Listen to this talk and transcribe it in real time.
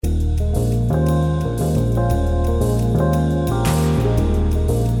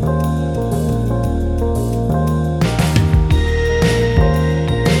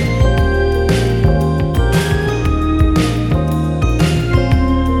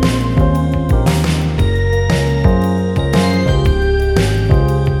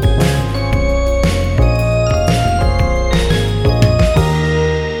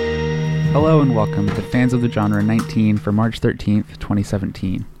fans of the genre 19 for March 13th,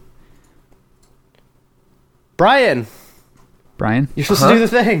 2017. Brian, you're supposed to do the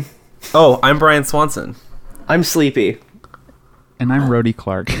thing. Oh, I'm Brian Swanson. I'm Sleepy. And I'm Rhodey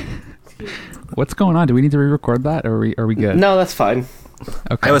Clark. What's going on? Do we need to re-record that, or are we good? No, that's fine.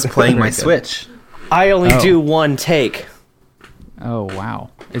 Okay. I was playing my Very good. Switch. I only do one take. Oh wow!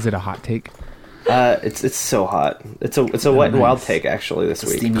 Is it a hot take? It's so hot. It's a wet and wild nice. take actually this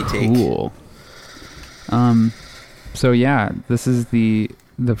week. Steamy take. Cool. So yeah, this is the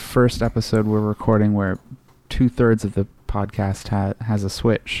first episode we're recording where 2/3 of the podcast has a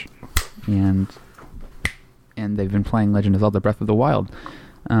Switch, and they've been playing Legend of Zelda: Breath of the Wild.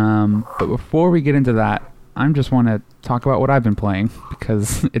 But before we get into that, I just want to talk about what I've been playing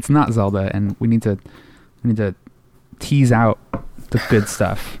because it's not Zelda, and we need to tease out the good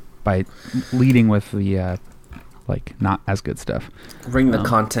stuff by leading with the not as good stuff. Bring the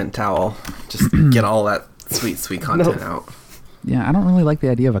content towel. Just get all that sweet content out. Yeah, I don't really like the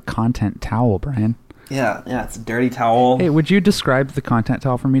idea of a content towel, Brian. Yeah, it's a dirty towel. Hey, would you describe the content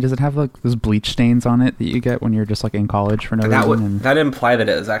towel for me? Does it have like those bleach stains on it that you get when you're just like in college for no reason? That implied that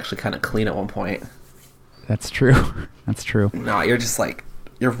it was actually kind of clean at one point. That's true. That's true. No, you're just like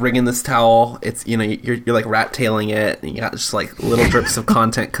you're wringing this towel. It's you're like rat tailing it, and you got just like little drips of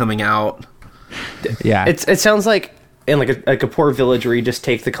content coming out. Yeah, It sounds like in like a poor village where you just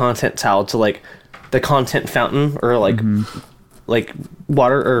take the content towel to like the content fountain or like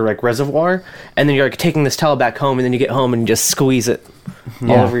water or like reservoir, and then you're like taking this towel back home, and then you get home and you just squeeze it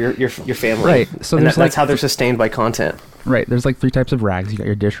all over your family. Right. So and that's how they're sustained by content. Right, there's like 3 types of rags. You got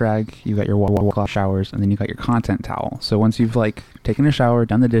your dish rag, you got your washcloth showers, and then you got your content towel. So once you've like taken a shower,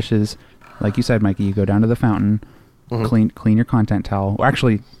 done the dishes, like you said, Mikey, you go down to the fountain, clean your content towel. Or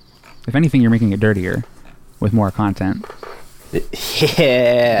actually, if anything, you're making it dirtier with more content.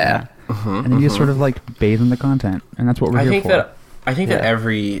 Yeah. And then you just sort of like bathe in the content, and that's what we're here for. I think that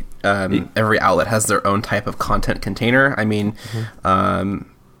every outlet has their own type of content container. I mean,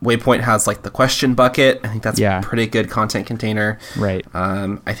 Waypoint has like the question bucket. I think that's a pretty good content container. Right.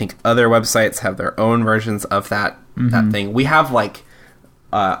 I think other websites have their own versions of that thing. We have like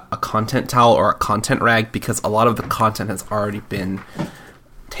a content towel or a content rag because a lot of the content has already been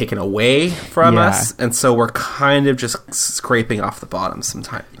taken away from us, and so we're kind of just scraping off the bottom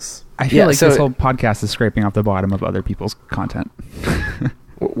sometimes. I feel like this whole podcast is scraping off the bottom of other people's content.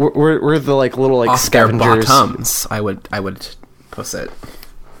 we're the like little like off scavengers. their bottoms. I would post it.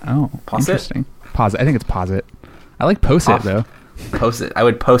 Oh, Pause interesting. Pause it. I think it's pause it. I like post it though. Post it. I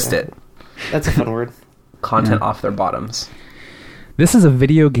would post it. That's a fun word. Content off their bottoms. This is a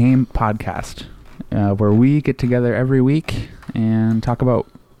video game podcast where we get together every week and talk about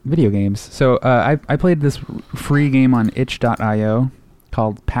video games. So I played this free game on itch.io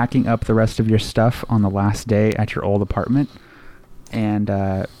called Packing Up the Rest of Your Stuff on the Last Day at Your Old Apartment. And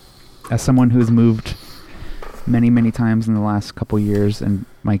as someone who's moved many times in the last couple years, and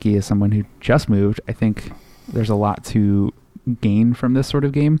Mikey is someone who just moved, I think there's a lot to gain from this sort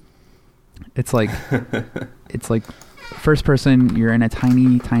of game. It's like first person, you're in a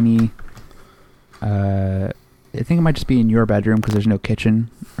tiny I think it might just be in your bedroom because there's no kitchen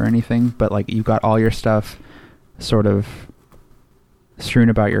or anything, but like you've got all your stuff sort of strewn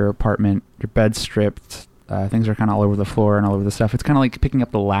about your apartment, your bed's stripped, things are kind of all over the floor and all over the stuff. It's kind of like picking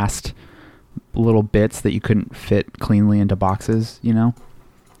up the last little bits that you couldn't fit cleanly into boxes, you know?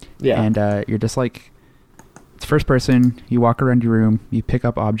 Yeah. And you're just like, it's first person, you walk around your room, you pick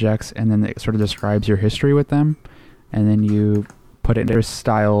up objects, and then it sort of describes your history with them, and then you put it in their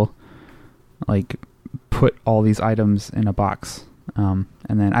style, like put all these items in a box. And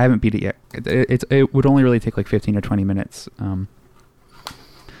then I haven't beat it yet. It would only really take like 15 or 20 minutes.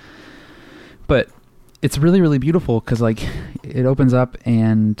 But it's really beautiful because like it opens up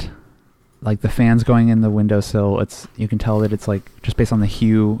and like the fans going in the windowsill, you can tell that it's like just based on the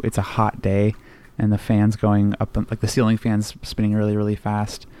hue, it's a hot day, and the fans going up, like the ceiling fans spinning really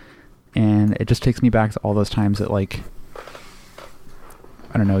fast, and it just takes me back to all those times that like,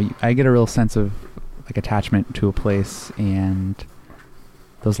 I don't know, I get a real sense of like attachment to a place, and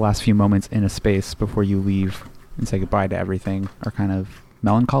those last few moments in a space before you leave and say goodbye to everything are kind of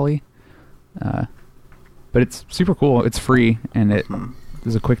melancholy. But it's super cool. It's free, and it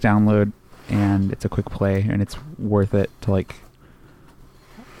is a quick download, and it's a quick play, and it's worth it to like.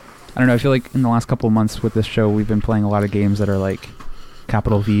 I don't know. I feel like in the last couple of months with this show, we've been playing a lot of games that are like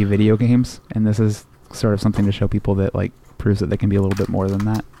capital V video games, and this is sort of something to show people that like proves that they can be a little bit more than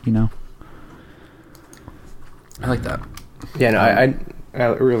that, you know? I like that. Yeah, no, I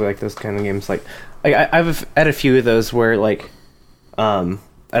really like those kind of games. Like I've had a few of those where like,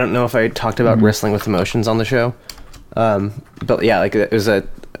 I don't know if I talked about Wrestling with Emotions on the show, but yeah, like it was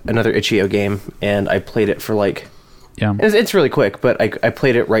another Itch.io game, and I played it for like, Yeah. it's really quick, but I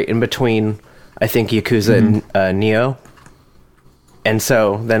played it right in between, I think, Yakuza and Neo. And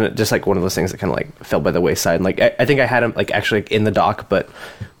so then it just like one of those things that kind of like fell by the wayside. And like I think I had him like actually in the dock, but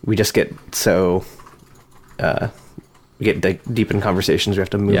we just get so we get like, deep in conversations. We have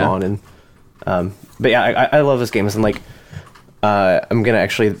to move on. And but yeah, I love those games. And like I'm gonna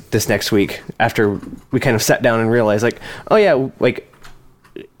actually this next week, after we kind of sat down and realized like, oh yeah, like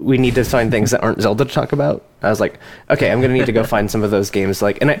we need to find things that aren't Zelda to talk about. I was like, okay, I'm gonna need to go find some of those games.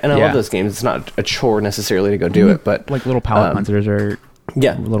 Like, and I love those games. It's not a chore necessarily to go do it, but like little palate cleansers or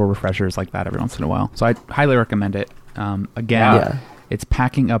yeah, little refreshers like that every once in a while. So I highly recommend it. Again, it's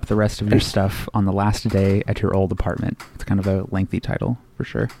packing up the rest of your stuff on the last day at your old apartment. It's kind of a lengthy title for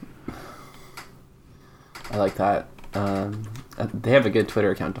sure. I like that. They have a good Twitter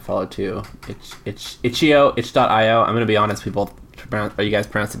account to follow too. It's itch.io. I'm going to be honest, you guys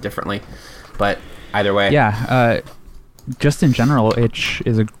pronounce it differently, but either way. Yeah. Just in general, Itch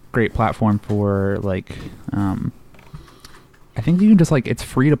is a great platform for like, I think you can just like, it's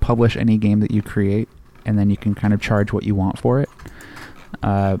free to publish any game that you create, and then you can kind of charge what you want for it.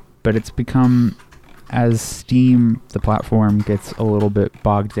 But it's become, as Steam, the platform, gets a little bit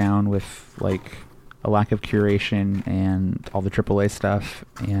bogged down with like a lack of curation and all the AAA stuff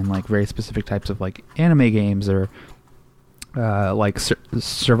and like very specific types of like anime games or like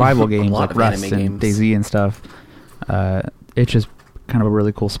survival games like Rust and DayZ and stuff. It's just kind of a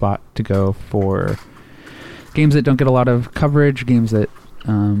really cool spot to go for games that don't get a lot of coverage, games that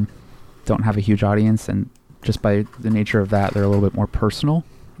don't have a huge audience, and just by the nature of that, they're a little bit more personal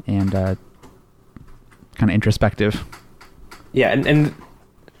and kind of introspective. Yeah, and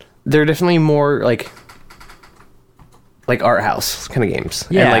they're definitely more like art house kind of games.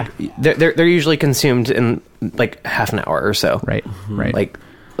 Yeah, and like they're usually consumed in like half an hour or so. Right, right.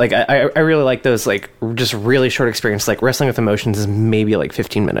 Like I really like those like just really short experiences. Like Wrestling with Emotions is maybe like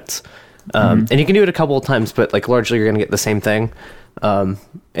 15 minutes, and you can do it a couple of times, but like largely you're gonna get the same thing.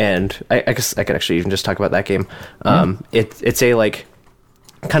 And I guess I could actually even just talk about that game. It's a like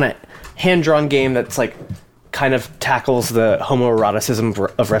kind of hand-drawn game that's like kind of tackles the homoeroticism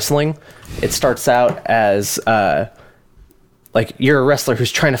of wrestling. It starts out as like you're a wrestler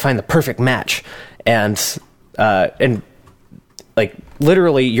who's trying to find the perfect match, and like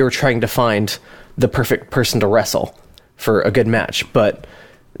literally you're trying to find the perfect person to wrestle for a good match. But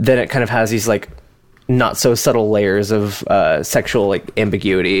then it kind of has these like not so subtle layers of sexual like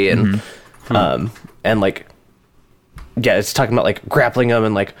ambiguity and like, yeah, it's talking about like grappling them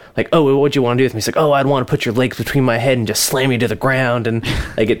and like, oh, what'd you want to do with me? It's like, oh, I'd want to put your legs between my head and just slam you to the ground. And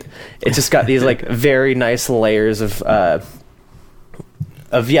like it's just got these like very nice layers of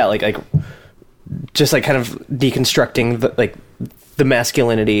yeah, like just like kind of deconstructing the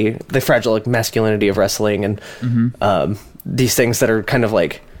masculinity, the fragile like masculinity of wrestling, and these things that are kind of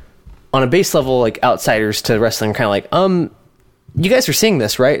like on a base level, like outsiders to wrestling, kind of like, you guys are seeing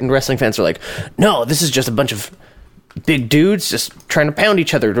this, right? And wrestling fans are like, no, this is just a bunch of big dudes just trying to pound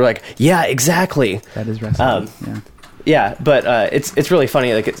each other. They're like, yeah, exactly. That is wrestling. Yeah, but it's really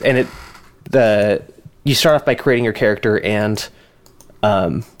funny. Like you start off by creating your character, and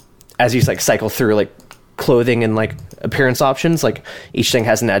as you like cycle through like clothing and like appearance options, like each thing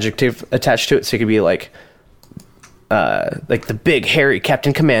has an adjective attached to it, so it could be like the big hairy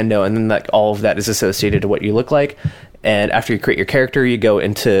Captain Commando, and then like all of that is associated to what you look like. And after you create your character, you go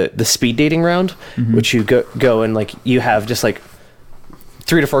into the speed dating round, which you go and like you have just like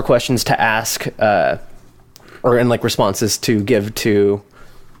 3 to 4 questions to ask, or in like responses to give to,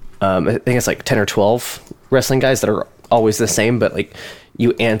 I think it's like 10 or 12 wrestling guys that are always the same, but like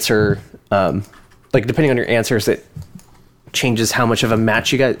you answer, like depending on your answers, it changes how much of a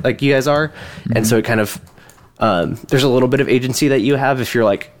match you guys are, and so it kind of there's a little bit of agency that you have if you're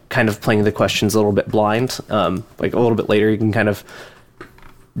like kind of playing the questions a little bit blind. Like a little bit later, you can kind of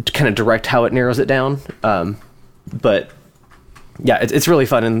direct how it narrows it down. But yeah, it's really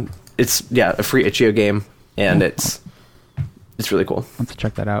fun, and it's a free Itch.io game, and it's really cool. Let's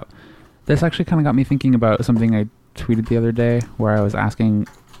check that out. This actually kind of got me thinking about something I tweeted the other day, where I was asking.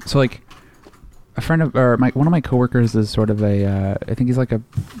 So like a friend of one of my coworkers is sort of I think he's like a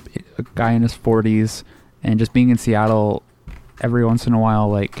guy in his 40s. And just being in Seattle, every once in a while,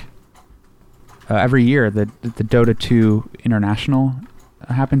 like every year, the Dota 2 International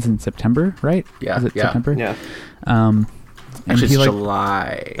happens in September, right? Yeah, is it September? Yeah. Actually, it's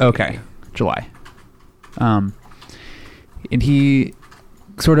July. Okay, July. And he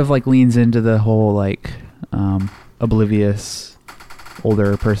sort of like leans into the whole like Oblivious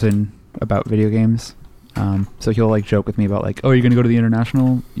older person about video games. So he'll like joke with me about like, oh, are you going to go to the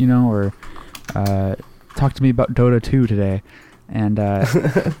international, or talk to me about Dota 2 today. And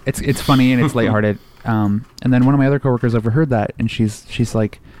it's funny and it's lighthearted. And then one of my other coworkers overheard that, and she's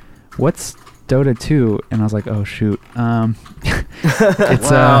like, what's Dota 2? And I was like, oh shoot.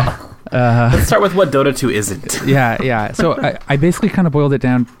 It's Wow. Let's start with what Dota 2 isn't. yeah. So I basically kind of boiled it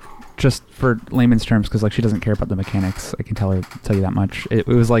down just for layman's terms, because like she doesn't care about the mechanics. I can tell you that much. It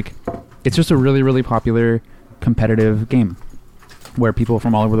was like, it's just a really, really popular competitive game where people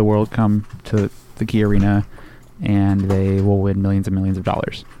from all over the world come to the key arena and they will win millions and millions of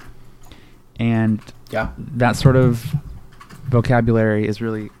dollars. And Yeah. that sort of vocabulary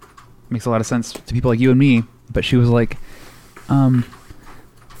makes a lot of sense to people like you and me. But she was like,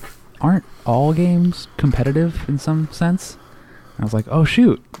 aren't all games competitive in some sense? And I was like, oh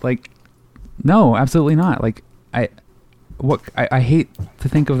shoot, like, no, absolutely not. Like, I hate to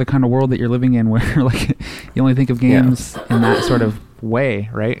think of the kind of world that you're living in where like you only think of games in that sort of way,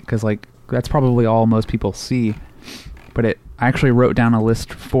 right? Because like that's probably all most people see. But I actually wrote down a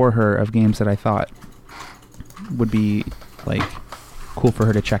list for her of games that I thought would be like cool for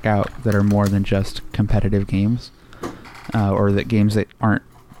her to check out that are more than just competitive games, or that games that aren't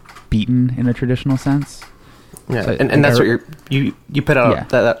beaten in a traditional sense. Yeah, So and that's I- what you put out.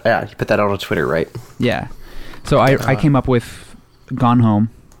 Yeah. You put that on Twitter, right? Yeah. So I came up with Gone Home,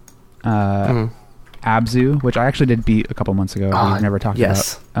 Abzu, which I actually did beat a couple months ago. We've never talked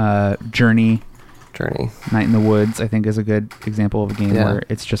yes. about. Journey, Journey. Night in the Woods, I think is a good example of a game Yeah. where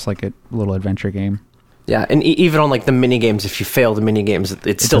it's just like a little adventure game. Yeah, and even on like the mini games, if you fail the mini games,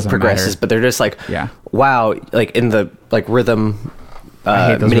 it still doesn't progresses. matter. But they're just like, Yeah. wow, like in the like rhythm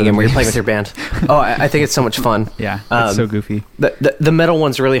I hate those mini game rhythm where you're playing games. with your band. Oh, I think it's so much fun. Yeah, it's so goofy. The metal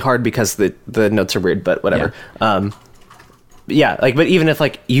one's really hard because the notes are weird, but whatever. Yeah, like, but even if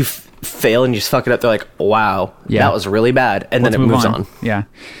like you fail and you just fuck it up, they're like, wow, Yeah. that was really bad, and Let's then it move moves on. Yeah.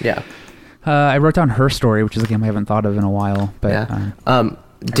 Yeah, I wrote down Her Story, which is a game I haven't thought of in a while. But yeah.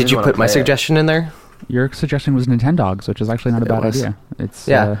 Did you wanna put my play it. suggestion in there? your suggestion was Nintendogs, which is actually not a bad was. idea. It's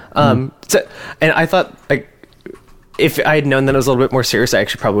Yeah. So, and I thought like if I had known that it was a little bit more serious, I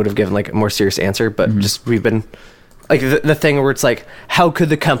actually probably would have given like a more serious answer. But just we've been like the thing where it's like, how could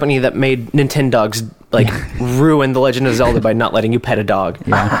the company that made Nintendogs like ruin The Legend of Zelda by not letting you pet a dog?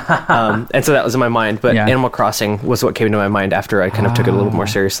 Yeah. And so that was in my mind. But Yeah. Animal Crossing was what came to my mind after I kind of took it a little more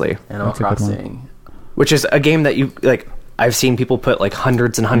seriously, Animal That's a good one. Crossing. which is a game that you like. I've seen people put like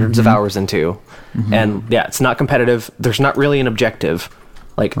hundreds and hundreds of hours into, and yeah, it's not competitive. There's not really an objective.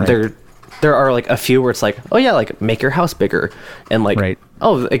 Like Right. there are like a few where it's like, oh yeah, like make your house bigger, and like Right.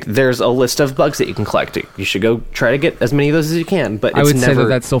 oh, like there's a list of bugs that you can collect. You should go try to get as many of those as you can. But it's I would say never,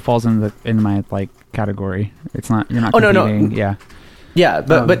 that still falls in my like category. It's not, you're not Oh, no. competing. Yeah. yeah,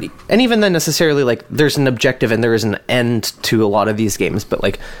 but and even then necessarily like there's an objective and there is an end to a lot of these games. But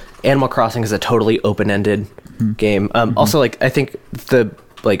like Animal Crossing is a totally open-ended game. Also, like I think the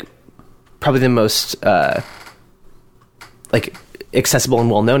like probably the most like accessible and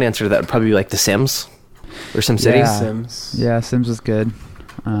well-known answer to that would probably be like The Sims or SimCity. Yeah. Sims. Yeah, Sims is good.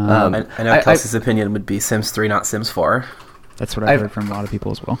 I know I- Kelsey's opinion would be Sims 3, not Sims 4. That's what I've heard from a lot of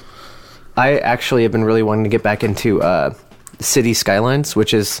people as well. I actually have been really wanting to get back into City Skylines,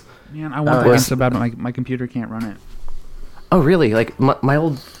 which is Man, I want that game so bad, but my computer can't run it. oh really, like my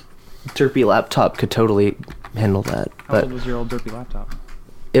old derpy laptop could totally handle that. How But old was your old derpy laptop?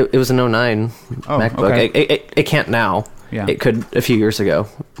 it was an 09 Oh, MacBook. okay. It can't now. Yeah. It could a few years ago.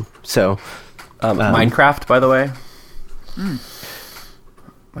 So Minecraft, by the way.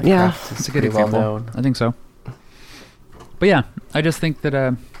 Minecraft Yeah. is That's a good pretty well example. known. I think so. But yeah, I just think that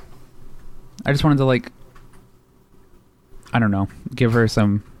I just wanted to like, I don't know, give her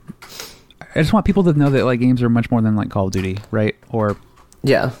some. I just want people to know that like games are much more than like Call of Duty, right? Or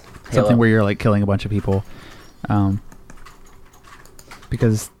yeah. something Halo. where you're like killing a bunch of people.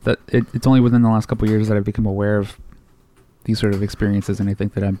 Because it's only within the last couple of years that I've become aware of these sort of experiences, and I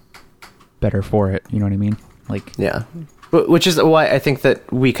think that I'm better for it. You know what I mean? Like, Yeah. Which is why I think that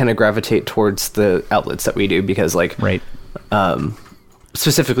we kind of gravitate towards the outlets that we do, because like right.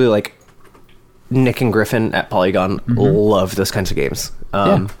 specifically like Nick and Griffin at Polygon love those kinds of games.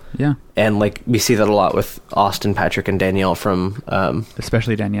 Yeah. And like we see that a lot with Austin, Patrick, and Danielle from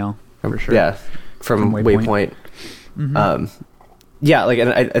Especially Danielle, for sure. yeah, from Waypoint. Yeah, like,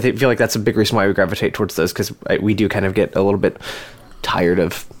 and I feel like that's a big reason why we gravitate towards those, because we do kind of get a little bit tired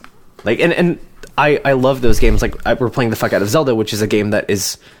of like, and I love those games. Like we're playing the fuck out of Zelda, which is a game that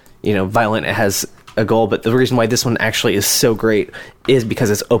is, you know, violent. It has a goal, but the reason why this one actually is so great is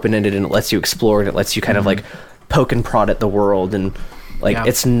because it's open ended and it lets you explore and it lets you kind of like poke and prod at the world and Like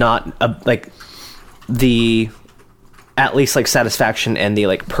it's not like the at least like satisfaction and the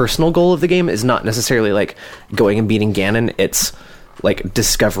like personal goal of the game is not necessarily like going and beating Ganon. It's like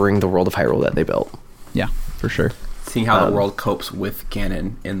discovering the world of Hyrule that they built. Yeah, for sure. Seeing how the world copes with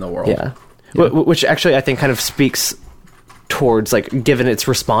Ganon in the world. Yeah. Which actually I think kind of speaks towards like given its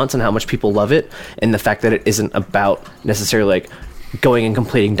response and how much people love it, and the fact that it isn't about necessarily like going and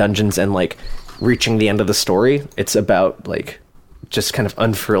completing dungeons and like reaching the end of the story. It's about like just kind of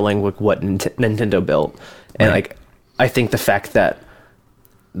unfurling with what Nintendo built. And like I think the fact that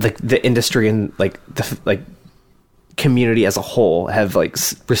the industry and like the like community as a whole have like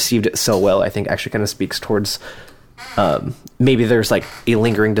received it so well, I think actually kind of speaks towards maybe there's like a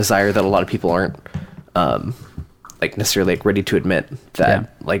lingering desire that a lot of people aren't like necessarily like ready to admit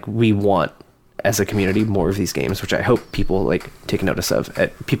that like we want as a community more of these games, which I hope people like take notice of.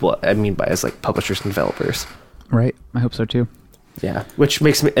 People I mean by as like publishers and developers. Right. I hope so too. Yeah, which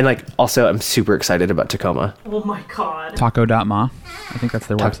makes me, and like also I'm super excited about Tacoma. Oh my god. Taco.ma. I think that's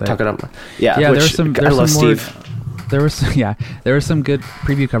their website. Taco.ma. Yeah, yeah. Which, There's some. I love Steve. There was some good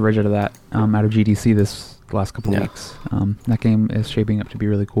preview coverage out of that out of GDC this last couple weeks. That game is shaping up to be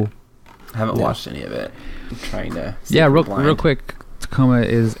really cool. I haven't watched any of it. I'm trying to. Real quick. Tacoma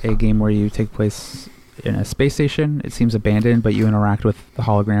is a game where you take place in a space station. It seems abandoned, but you interact with the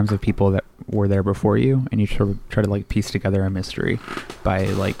holograms of people that were there before you, and you try to like piece together a mystery by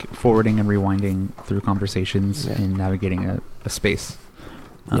like forwarding and rewinding through conversations and navigating a space.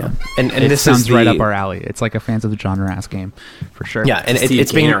 And it this sounds is right up our alley. It's like a fans of the genre ass game for sure. Yeah, and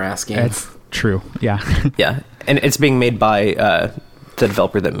it's being ass game. It's true. Yeah. Yeah, and it's being made by the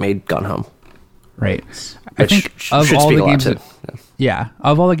developer that made Gone Home. Right. I think of all the games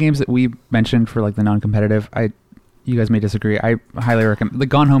of all the games that we mentioned for like the non-competitive, you guys may disagree. I highly recommend the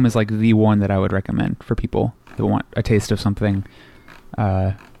Gone Home is like the one that I would recommend for people that want a taste of something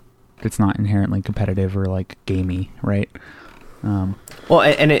that's not inherently competitive or like gamey, right? Well,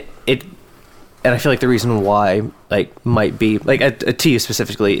 and I feel like the reason why like might be like to you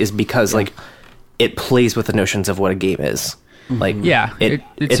specifically is because like it plays with the notions of what a game is. Like it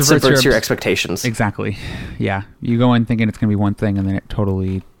subverts your expectations. Exactly. Yeah, you go in thinking it's going to be one thing, and then it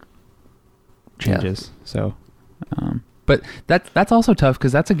totally changes. So, but that's also tough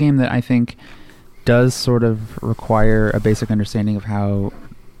because that's a game that I think does sort of require a basic understanding of how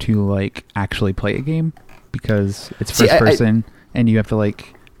to like actually play a game, because it's first person, and you have to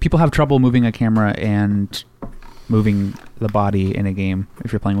like people have trouble moving a camera and moving the body in a game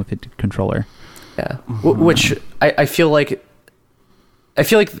if you're playing with a controller. Yeah, which I feel like.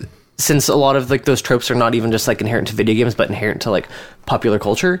 Since a lot of like those tropes are not even just like inherent to video games, but inherent to like popular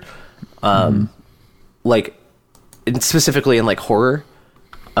culture, like specifically in like horror,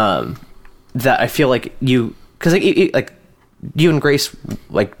 that I feel like because like you and Grace,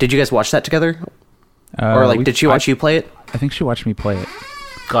 like, did you guys watch that together, or like did she watch you play it? I think she watched me play it.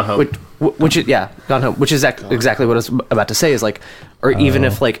 Gone Home. Which is Gone Home. Which is exactly what I was about to say. Is like, or even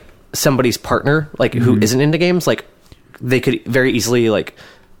if like somebody's partner, like who isn't into games, like. They could very easily like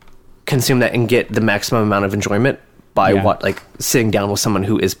consume that and get the maximum amount of enjoyment by like sitting down with someone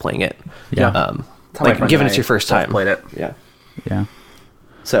who is playing it. Yeah. Like given it's your first time. Played it. Yeah. Yeah.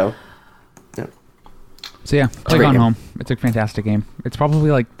 So play Gone Home. It's a fantastic game. It's probably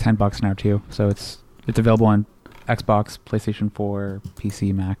like $10 now too. So it's available on Xbox, PlayStation 4,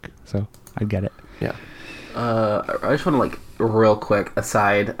 PC, Mac. So I'd get it. Yeah. I just want to like real quick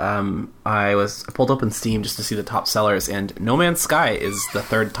aside. I pulled open Steam just to see the top sellers, and No Man's Sky is the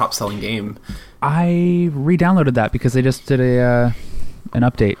third top selling game. I re-downloaded that because they just did an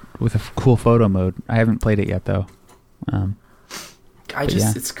update with a cool photo mode. I haven't played it yet though.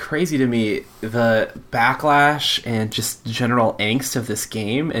 It's crazy to me the backlash and just general angst of this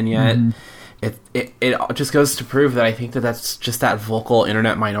game, and yet it just goes to prove that I think that's just that vocal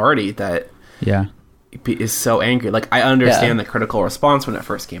internet minority that is so angry. Like, I understand the critical response when it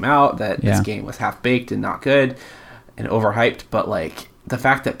first came out, that this game was half-baked and not good and overhyped, but like the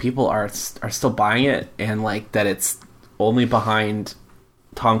fact that people are still buying it, and like that it's only behind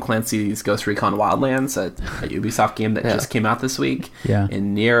Tom Clancy's Ghost Recon Wildlands, a Ubisoft game that just came out this week,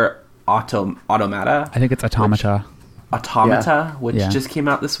 and Nier Automata. I think it's Automata. Which just came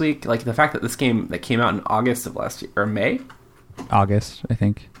out this week. Like, the fact that this game that came out in August of last year, or May? August, I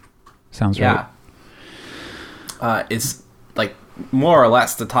think. Sounds right. Is like more or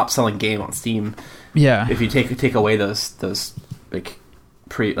less the top selling game on Steam. Yeah. If you take away those like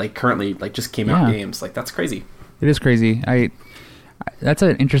currently like just came out games, like that's crazy. It is crazy. That's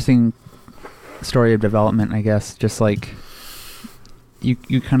an interesting story of development, I guess. Just like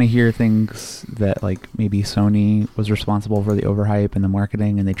you kind of hear things that like maybe Sony was responsible for the overhype and the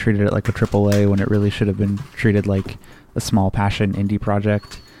marketing, and they treated it like a AAA when it really should have been treated like a small passion indie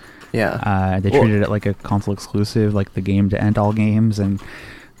project. Yeah. They treated it like a console exclusive, like the game to end all games. And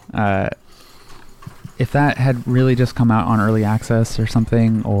if that had really just come out on early access or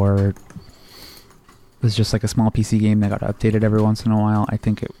something, or was just like a small PC game that got updated every once in a while, I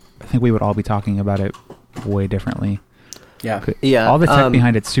think we would all be talking about it way differently. Yeah. All the tech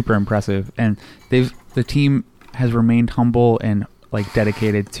behind it's super impressive, and the team has remained humble and like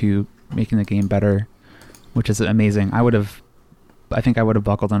dedicated to making the game better, which is amazing. I think I would have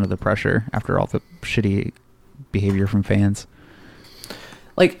buckled under the pressure after all the shitty behavior from fans.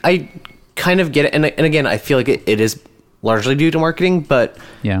 Like, I kind of get it, and again, I feel like it is largely due to marketing, but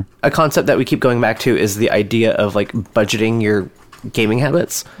Yeah. a concept that we keep going back to is the idea of like budgeting your gaming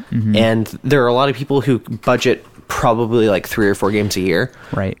habits. And there are a lot of people who budget probably like 3 or 4 games a year.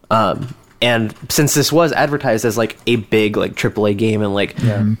 Right. And since this was advertised as like a big like AAA game, and like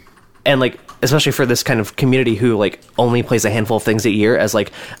and like especially for this kind of community who like only plays a handful of things a year, as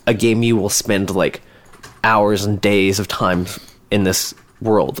like a game you will spend like hours and days of time in this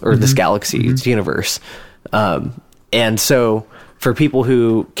world or this galaxy, this universe. And so for people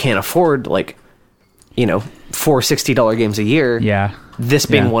who can't afford like, you know, 4 $60 games a year, Yeah. this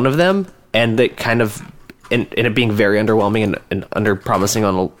being Yeah. one of them, and that kind of and it being very underwhelming and under promising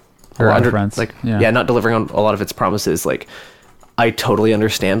on A lot of fronts, like yeah. not delivering on a lot of its promises. Like, I totally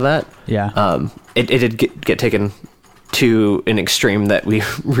understand that. Yeah. It did get taken to an extreme that we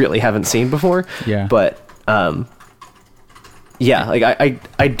really haven't seen before. Yeah. But yeah, like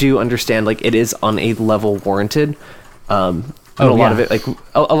I do understand, like, it is on a level warranted. And a lot of it, like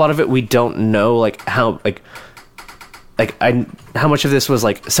a lot of it, we don't know like how how much of this was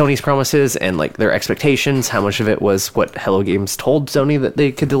like Sony's promises and like their expectations, how much of it was what Hello Games told Sony that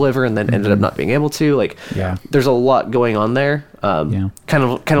they could deliver and then ended up not being able to. Like, Yeah. there's a lot going on there. Yeah. Kind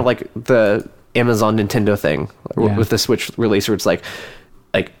of like the Amazon Nintendo thing Yeah. with the Switch release, where it's like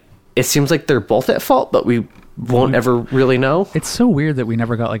it seems like they're both at fault, but we won't ever really know. It's so weird that we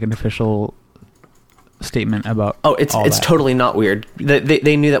never got like an official statement about. Oh, it's all that. totally not weird.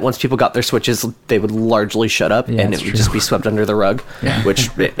 They knew that once people got their Switches, they would largely shut up, Yeah, and it it's would true. just be swept under the rug, Yeah. which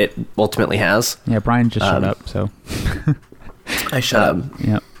it ultimately has. Yeah, Brian just shut up. So I shut up.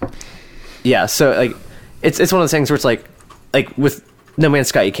 yeah. Yeah, so like it's one of those things where it's like with No Man's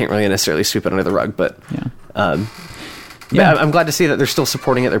Sky, you can't really necessarily sweep it under the rug, but Yeah. but Yeah. I'm glad to see that they're still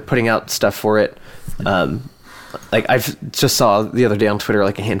supporting it. They're putting out stuff for it. Like, I've just saw the other day on Twitter,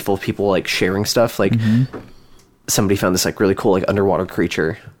 like a handful of people like sharing stuff. Like, somebody found this like really cool like underwater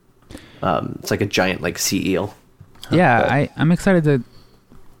creature. It's like a giant like sea eel. Yeah, I'm excited to.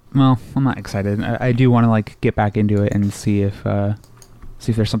 Well, I'm not excited. I do want to like get back into it and see if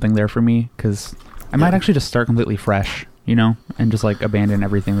there's something there for me, because I might actually just start completely fresh, you know, and just like abandon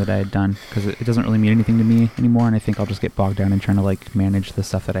everything that I had done, because it doesn't really mean anything to me anymore, and I think I'll just get bogged down in trying to like manage the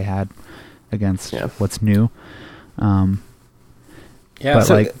stuff that I had against what's new. Yeah, But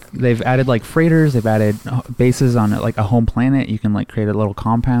so like they've added like freighters, they've added bases on like a home planet. You can like create a little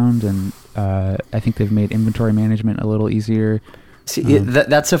compound, and I think they've made inventory management a little easier. See,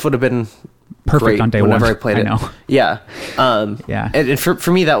 that stuff would have been Perfect great on day whenever one. I played I it. know. Yeah. Yeah. And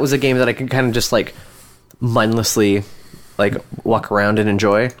for me, that was a game that I could kind of just like mindlessly like walk around and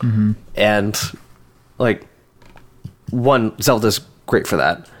enjoy. And like, one, Zelda's great for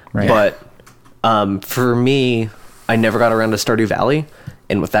that. Right. But for me, I never got around to Stardew Valley.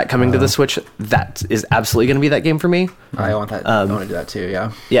 And with that coming to the Switch, that is absolutely going to be that game for me. I want that. I want to do that too.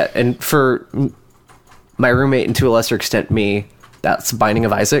 Yeah. Yeah, and for my roommate, and to a lesser extent me, that's Binding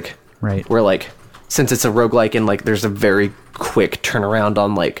of Isaac. Right. Where like, since it's a roguelike and like there's a very quick turnaround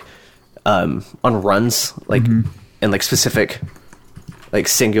on like on runs, like and like specific like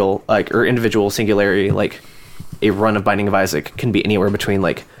single like or individual singularity, like a run of Binding of Isaac can be anywhere between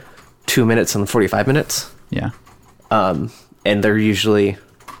like 2 minutes and 45 minutes. Yeah. And they're usually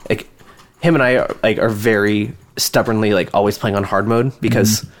like, him and I are very stubbornly like always playing on hard mode,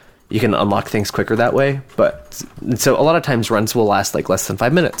 because you can unlock things quicker that way. But so a lot of times runs will last like less than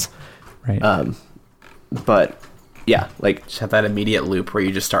 5 minutes. Right. But yeah, like Just have that immediate loop where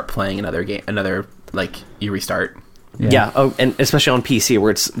you just start playing another game, like you restart. yeah. Oh, and especially on PC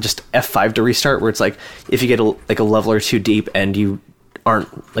where it's just F5 to restart, where it's like if you get a level or two deep and you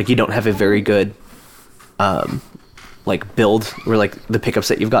aren't like, you don't have a very good like build, where like the pickups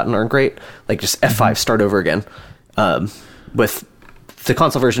that you've gotten aren't great, like just F5 start over again. With the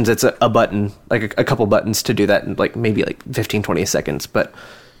console versions, it's a button, like a couple buttons to do that in like maybe like 15-20 seconds. But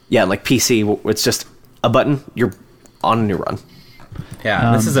yeah, like PC, it's just a button, you're on and you run.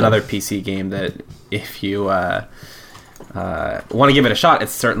 Yeah, this is another PC game that if you want to give it a shot,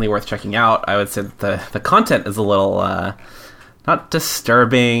 it's certainly worth checking out. I would say that the content is a little not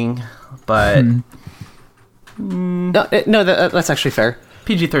disturbing, but No, that's actually fair.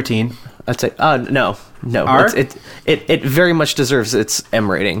 PG-13. I'd say, no. R? It very much deserves its M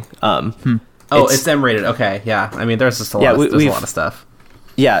rating. It's M-rated. Okay, yeah. I mean, there's just a lot of stuff.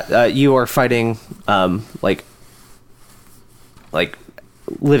 Yeah, you are fighting like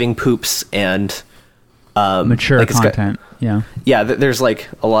living poops and Mature like content. There's like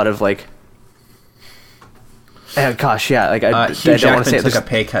a lot of like. Gosh, yeah. Like Hugh I don't want to Jackman say it. took a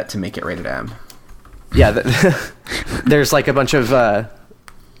pay cut to make it rated M. Yeah, there's like a bunch of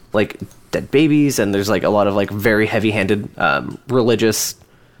like dead babies, and there's like a lot of like very heavy-handed religious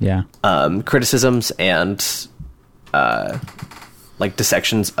criticisms and like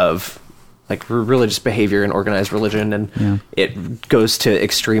dissections of like religious behavior and organized religion, and it goes to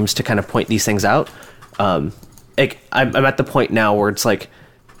extremes to kind of point these things out. Like I'm at the point now where it's like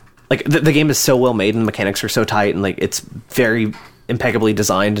the game is so well made and the mechanics are so tight, and like it's very impeccably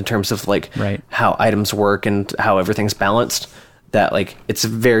designed in terms of like how items work and how everything's balanced, that like it's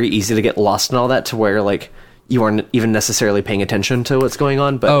very easy to get lost in all that, to where like you aren't even necessarily paying attention to what's going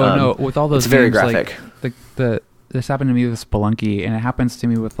on. But no, with all those it's very games, graphic. Like this happened to me with Spelunky, and it happens to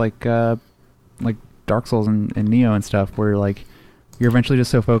me with like Dark Souls and Neo and stuff, where like you're eventually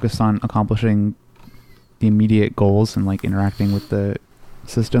just so focused on accomplishing the immediate goals and like interacting with the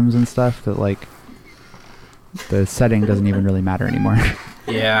systems and stuff that like the setting doesn't even really matter anymore.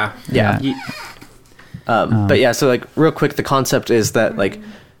 Yeah. Um, But yeah, so like real quick, the concept is that like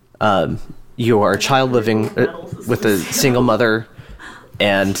you are a child living with a single mother,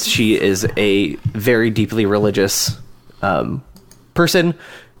 and she is a very deeply religious person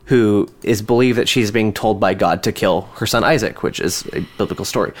who is believed that she's being told by God to kill her son Isaac, which is a biblical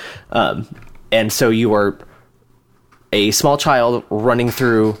story. And so you are a small child running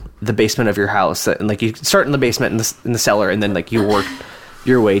through the basement of your house, and like you start in the basement in the cellar, and then like you work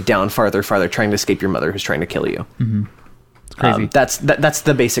your way down farther, trying to escape your mother who's trying to kill you. Mm-hmm. It's crazy. That's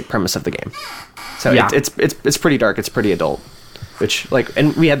the basic premise of the game. So it's pretty dark. It's pretty adult. Which like,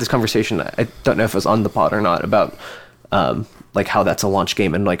 and we had this conversation. I don't know if it was on the pod or not, about like how that's a launch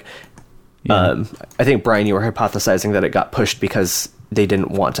game, and like I think Brian, you were hypothesizing that it got pushed because they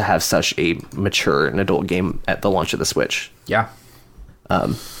didn't want to have such a mature and adult game at the launch of the Switch. Yeah.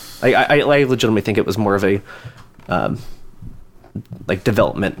 I legitimately think it was more of a like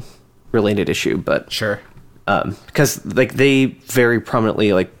development related issue, but sure. Because like they very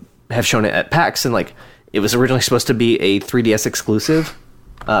prominently like have shown it at PAX, and like it was originally supposed to be a 3DS exclusive,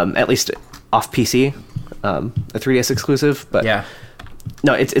 at least off PC, a 3DS exclusive. But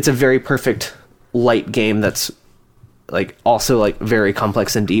no, it's a very perfect light game that's like also like very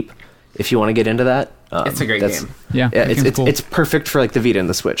complex and deep. If you want to get into that, it's a great game. It's perfect for like the Vita and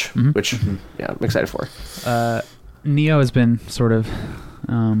the Switch, which I'm excited for. Neo has been sort of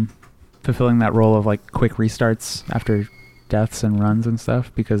fulfilling that role of like quick restarts after deaths and runs and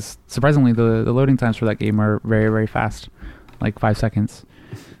stuff, because surprisingly the loading times for that game are very, very fast, like 5 seconds.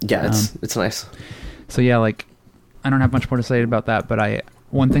 Yeah, it's nice. So yeah, like I don't have much more to say about that, but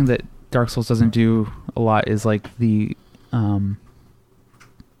one thing that Dark Souls doesn't do a lot is like the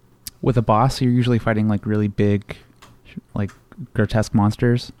with a boss, you're usually fighting like really big, like grotesque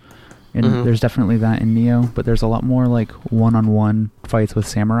monsters. And there's definitely that in Neo, but there's a lot more like one-on-one fights with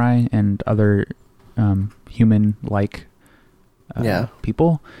samurai and other human-like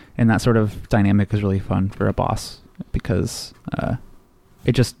people, and that sort of dynamic is really fun for a boss, because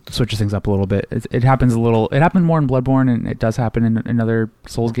it just switches things up a little bit. It happens it happened more in Bloodborne, and it does happen in other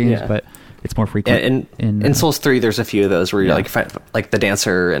Souls games, but it's more frequent. In Souls 3, there's a few of those where you're like the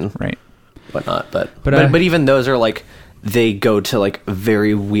dancer and whatnot, but even those are like, they go to like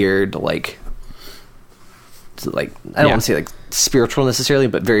very weird like I don't want to say like spiritual necessarily,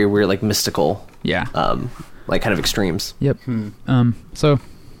 but very weird like mystical like kind of extremes. Yep. So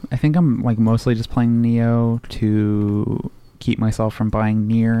I think I'm like mostly just playing Neo to keep myself from buying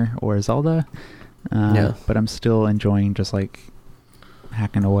Nier or Zelda, but I'm still enjoying just like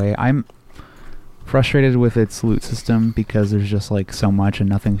hacking away. I'm frustrated with its loot system because there's just like so much and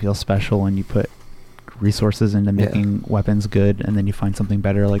nothing feels special, and you put resources into making weapons good, and then you find something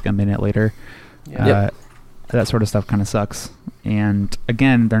better like a minute later. That sort of stuff kind of sucks. And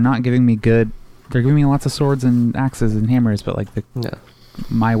again, they're giving me lots of swords and axes and hammers, but like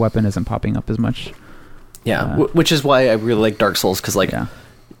my weapon isn't popping up as much. Which is why I really like Dark Souls, because like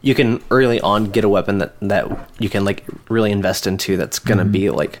you can early on get a weapon that you can like really invest into, that's gonna be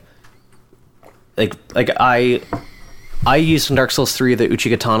like I I used in Dark Souls 3 the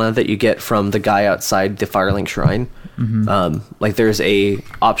Uchigatana that you get from the guy outside the Firelink Shrine. Like there's a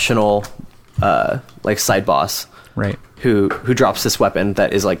optional like side boss, Right. who drops this weapon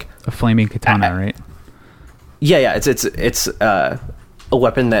that is like A flaming katana, right? yeah, it's a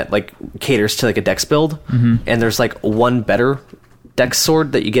weapon that like caters to like a dex build, and there's like one better dex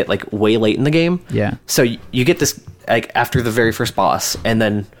sword that you get like way late in the game. Yeah. So you get this like after the very first boss, and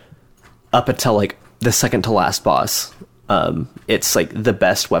then up until like the second to last boss, it's like the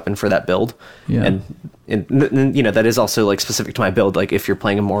best weapon for that build. Yeah. And you know, that is also like specific to my build. Like if you're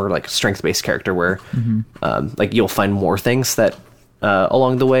playing a more like strength based character where like you'll find more things that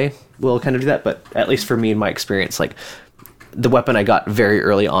along the way will kind of do that. But at least for me, in my experience, like the weapon I got very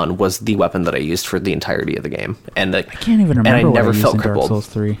early on was the weapon that I used for the entirety of the game. And like, I can't even remember and I what never I used felt in crippled. Dark Souls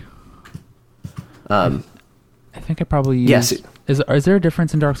 3. I think I probably used... Yes. Is there a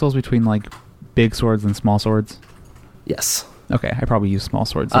difference in Dark Souls between like big swords and small swords? Yes. Okay, I probably use small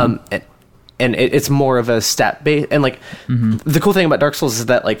swords. then. And it's more of a stat base. And like the cool thing about Dark Souls is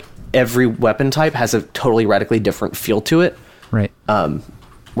that like every weapon type has a totally radically different feel to it. Right.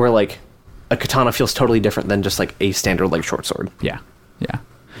 Where like a katana feels totally different than just like a standard like short sword. Yeah. Yeah.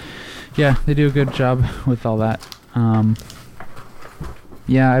 Yeah, they do a good job with all that.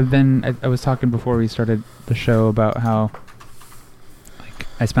 Yeah, I was talking before we started the show about how like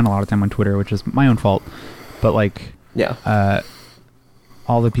I spend a lot of time on Twitter, which is my own fault. But like Yeah.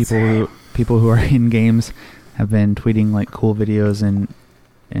 all the people who are in games have been tweeting like cool videos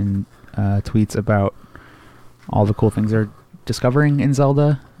and tweets about all the cool things they're discovering in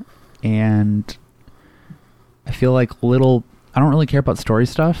Zelda, and I feel like I don't really care about story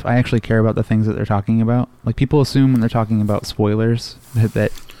stuff. I actually care about the things that they're talking about. Like people assume when they're talking about spoilers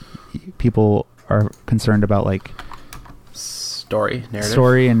that people are concerned about like Story, narrative.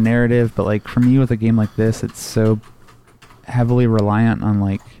 story and narrative, but like for me with a game like this, it's so heavily reliant on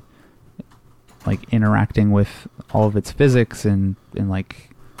like interacting with all of its physics and like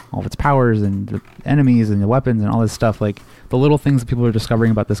all of its powers and the enemies and the weapons and all this stuff. Like the little things that people are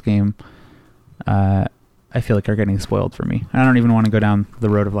discovering about this game, I feel like are getting spoiled for me. I don't even want to go down the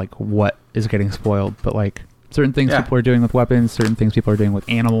road of like what is getting spoiled, but like certain things people are doing with weapons, certain things people are doing with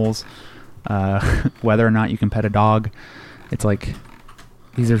animals, whether or not you can pet a dog. It's like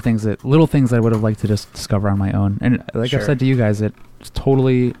these are little things that I would have liked to just discover on my own. And like I've said to you guys, it's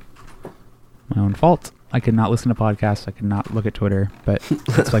totally my own fault. I could not listen to podcasts. I could not look at Twitter, but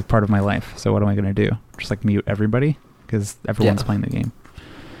it's like part of my life. So what am I going to do? Just like mute everybody because everyone's playing the game.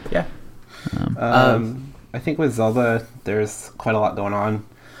 Yeah. I think with Zelda, there's quite a lot going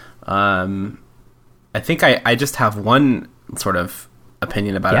on. I think I just have one sort of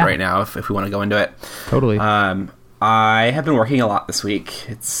opinion about it right now, if we want to go into it. Totally. I have been working a lot this week.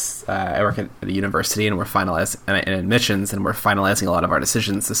 I work at a university, and we're finalizing in admissions, and we're finalizing a lot of our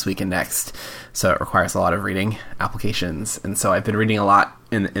decisions this week and next. So it requires a lot of reading applications, and so I've been reading a lot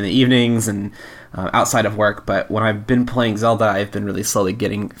in the evenings and outside of work. But when I've been playing Zelda, I've been really slowly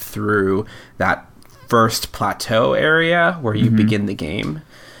getting through that first plateau area where you begin the game.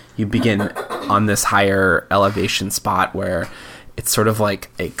 You begin on this higher elevation spot where it's sort of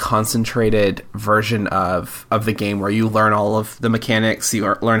like a concentrated version of the game where you learn all of the mechanics,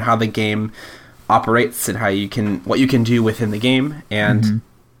 you learn how the game operates and what you can do within the game. And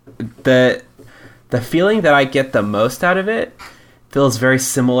the feeling that I get the most out of it feels very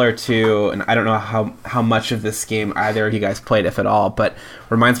similar to, and I don't know how much of this game either of you guys played, if at all, but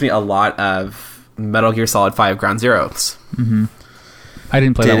reminds me a lot of Metal Gear Solid 5 Ground Zeroes. I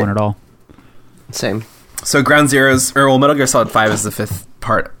didn't play that one at all. Same. So Ground Zeroes, Metal Gear Solid 5 is the fifth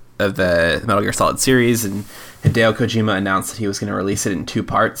part of the Metal Gear Solid series, and Hideo Kojima announced that he was going to release it in 2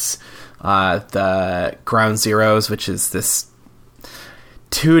 parts. The Ground Zeroes, which is this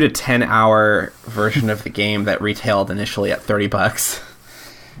 2 to 10 hour version of the game that retailed initially at $30.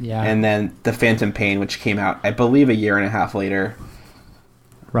 Yeah. And then the Phantom Pain, which came out, I believe, a year and a half later.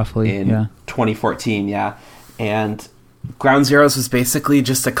 Roughly, in 2014, yeah. And Ground Zeroes was basically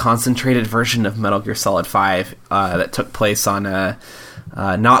just a concentrated version of Metal Gear Solid 5 that took place on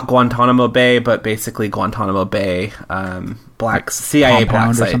not Guantanamo Bay, but basically Guantanamo Bay, CIA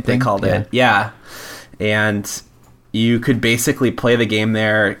black site, they called it. Yeah. And you could basically play the game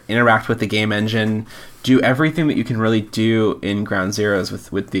there, interact with the game engine, do everything that you can really do in Ground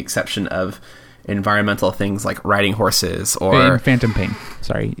Zeroes with the exception of environmental things like riding horses or... In Phantom Pain.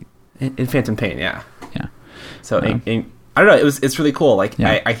 Sorry. In Phantom Pain, yeah. Yeah. So, I don't know, it's really cool. Like,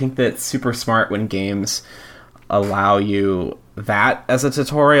 I think that it's super smart when games allow you that as a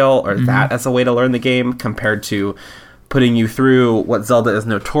tutorial or that as a way to learn the game compared to putting you through what Zelda is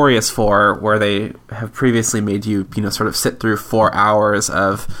notorious for, where they have previously made you, sort of sit through 4 hours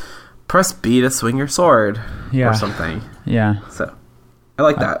of press B to swing your sword or something. Yeah. So I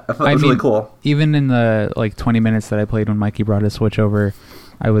like that. I thought it was really cool. Even in the 20 minutes that I played when Mikey brought his Switch over,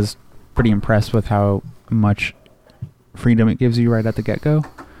 I was pretty impressed with how much freedom it gives you right at the get-go.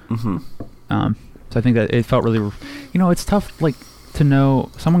 Mm-hmm. So I think that it felt really... it's tough to know...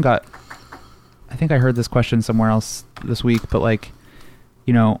 I think I heard this question somewhere else this week, but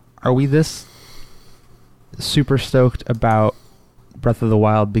are we this super stoked about Breath of the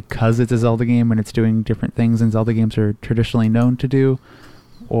Wild because it's a Zelda game and it's doing different things than Zelda games are traditionally known to do?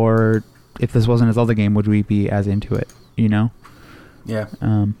 Or if this wasn't a Zelda game, would we be as into it, Yeah.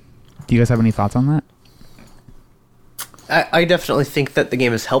 Do you guys have any thoughts on that? I definitely think that the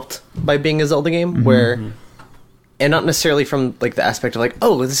game is helped by being a Zelda game, where... And not necessarily from the aspect of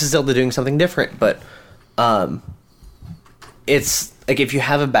oh, this is Zelda doing something different, but it's if you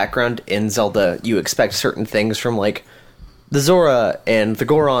have a background in Zelda, you expect certain things from the Zora and the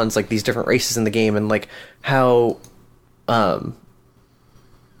Gorons, these different races in the game, and how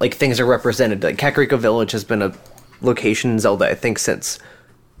things are represented. Kakariko Village has been a location in Zelda, I think, since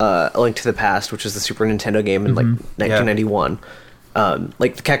A Link to the Past, which is the Super Nintendo game in 1991. The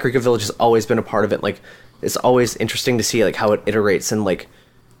Kakariko Village has always been a part of it. It's always interesting to see how it iterates and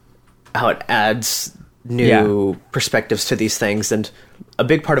how it adds new perspectives to these things. And a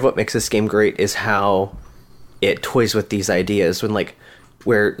big part of what makes this game great is how it toys with these ideas. When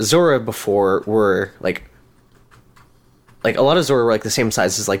where Zora before were a lot of Zora were the same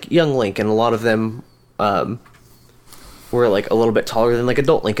size as young Link, and a lot of them were a little bit taller than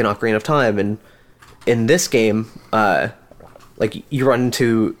adult Link in Ocarina of Time. And in this game, you run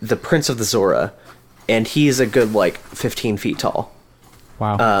into the Prince of the Zora, and he's a good 15 feet tall.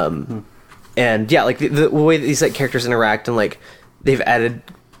 Wow. And yeah, the way that these characters interact, and they've added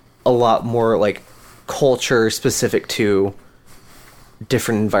a lot more culture specific to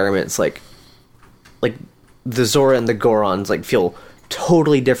different environments. The Zora and the Gorons feel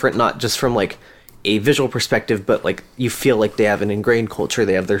totally different, not just from a visual perspective, but you feel they have an ingrained culture.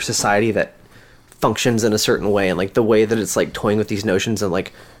 They have their society that functions in a certain way, and the way that it's toying with these notions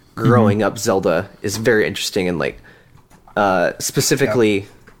and growing up Zelda is very interesting. And specifically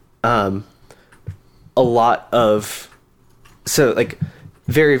a lot of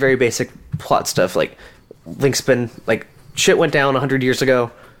very, very basic plot stuff. Link's been shit went down 100 years ago.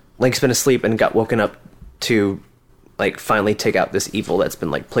 Link's been asleep and got woken up to finally take out this evil that's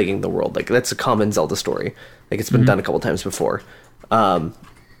been plaguing the world. That's a common Zelda story. It's been done a couple times before.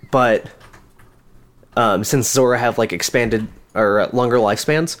 But since Zora have expanded or longer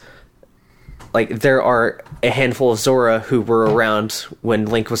lifespans, there are a handful of Zora who were around when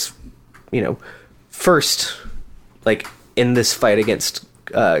Link was first in this fight against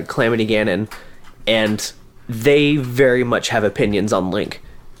Calamity Ganon, and they very much have opinions on Link.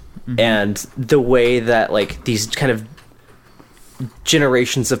 And the way that these kind of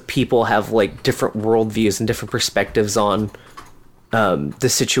generations of people have different worldviews and different perspectives on the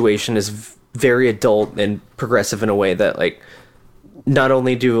situation is very adult and progressive in a way that not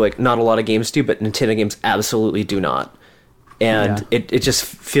only do not a lot of games do, but Nintendo games absolutely do not. And it just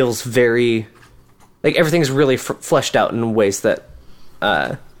feels very everything's really fleshed out in ways that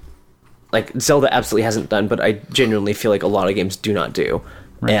Zelda absolutely hasn't done, but I genuinely feel a lot of games do not do.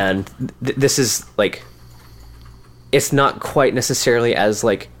 Right. And this is it's not quite necessarily as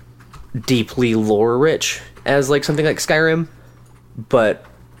deeply lore rich as something like Skyrim, but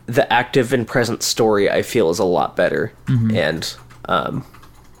the active and present story I feel is a lot better. And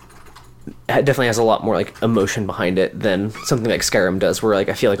it definitely has a lot more emotion behind it than something like Skyrim does, where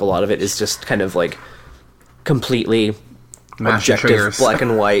I feel a lot of it is just kind of completely objective black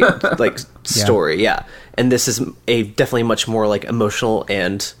and white story. Yeah. And this is a definitely much more emotional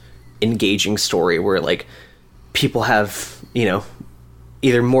and engaging story where people have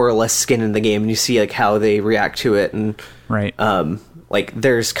either more or less skin in the game, and you see how they react to it. And right.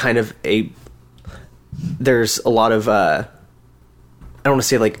 There's kind of there's a lot of I don't want to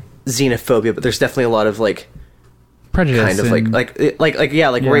say xenophobia, but there's definitely a lot of prejudice, kind of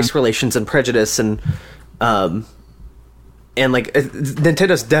race relations and prejudice, and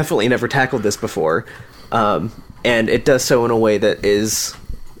Nintendo's definitely never tackled this before, and it does so in a way that is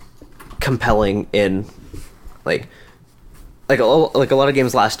compelling. In a lot of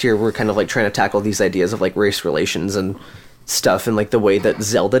games last year were kind of trying to tackle these ideas of race relations and stuff, and the way that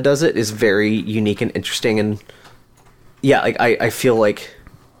Zelda does it is very unique and interesting. And yeah, I feel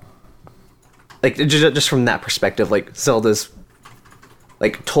just from that perspective, Zelda's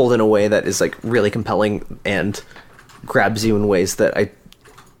told in a way that is really compelling and grabs you in ways that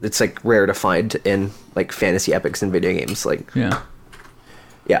it's like rare to find in like fantasy epics and video games. Like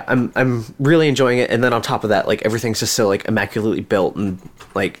yeah, I'm really enjoying it. And then on top of that, like everything's just so like immaculately built, and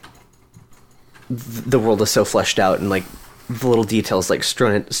like the world is so fleshed out, and like the little details like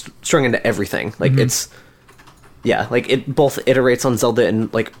strung into everything. Like it's like it both iterates on Zelda in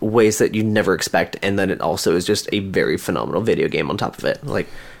like ways that you never expect, and then it also is just a very phenomenal video game on top of it. Like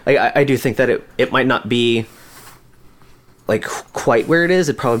I do think that it might not be like quite where it is.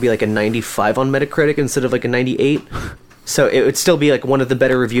 It'd probably be like a 95 on Metacritic instead of like a 98. So it would still be like one of the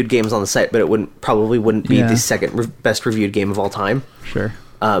better reviewed games on the site, but it wouldn't be the second best reviewed game of all time. Sure.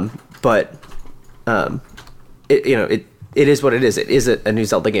 But it is what it is. It is a new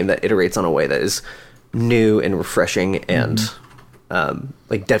Zelda game that iterates on a way that is new and refreshing, and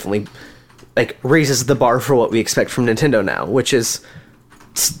like definitely like raises the bar for what we expect from Nintendo now, which is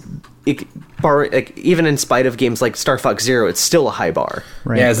like even in spite of games like Star Fox Zero, it's still a high bar.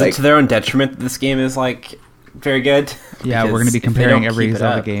 Right. Yeah, is like, it to their own detriment that this game is like very good? Yeah, we're going to be comparing every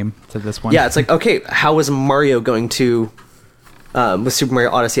Zelda game to this one. Yeah, it's like, okay, how is Mario going to, with Super Mario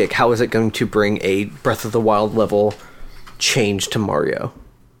Odyssey, like, how is it going to bring a Breath of the Wild level change to Mario?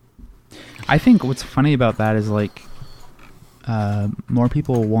 I think what's funny about that is like more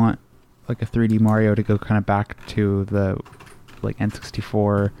people want like a 3D Mario to go kind of back to the like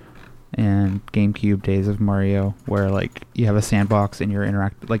N64 and GameCube days of Mario, where like you have a sandbox and you're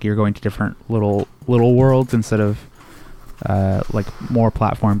you're going to different little worlds instead of like more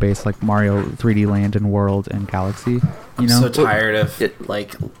platform based like Mario 3D Land and World and Galaxy. I'm so tired of it,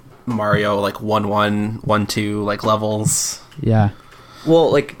 like Mario like 1-1, 1-2 like levels. Yeah.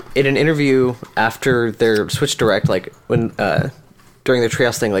 Well, like in an interview after their Switch Direct, like when during the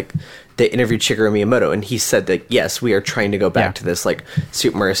Treehouse thing, like they interviewed Shigeru Miyamoto, and he said that yes, we are trying to go back to this like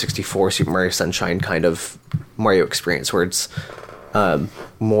Super Mario 64, Super Mario Sunshine kind of Mario experience, where it's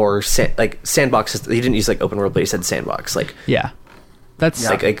more like sandboxes. He didn't use like open world, but he said sandbox. Like that's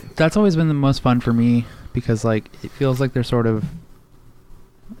like that's always been the most fun for me, because like it feels like they're sort of,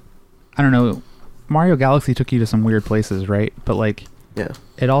 I don't know, Mario Galaxy took you to some weird places, right? But like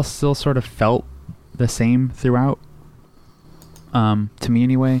it all still sort of felt the same throughout, to me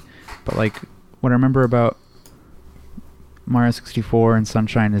anyway. But like what I remember about Mario 64 and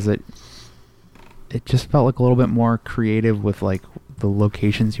Sunshine is that it just felt like a little bit more creative with like the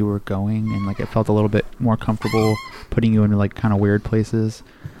locations you were going, and like it felt a little bit more comfortable putting you into like kind of weird places.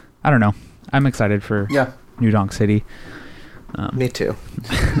 I don't know. I'm excited for New Donk City. Me too.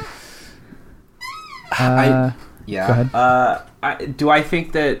 Go ahead. Do I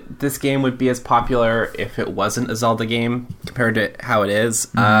think that this game would be as popular if it wasn't a Zelda game compared to how it is?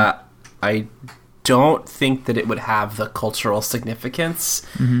 I don't think that it would have the cultural significance,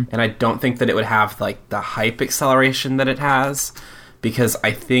 and I don't think that it would have like the hype acceleration that it has, because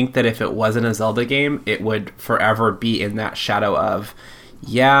I think that if it wasn't a Zelda game, it would forever be in that shadow of,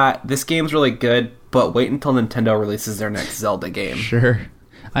 yeah, this game's really good, but wait until Nintendo releases their next Zelda game. Sure.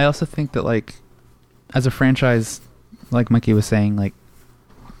 I also think that like as a franchise, like Mikey was saying, like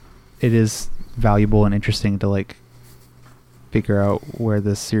it is valuable and interesting to like figure out where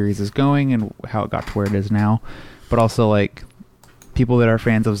this series is going and how it got to where it is now. But also like people that are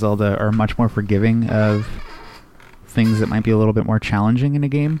fans of Zelda are much more forgiving of things that might be a little bit more challenging in a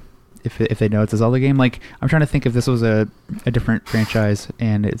game if they know it's a Zelda game. Like I'm trying to think if this was a different franchise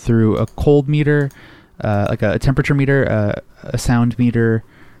and it threw a cold meter, like a temperature meter, a sound meter,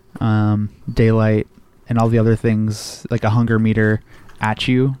 daylight, and all the other things, like a hunger meter at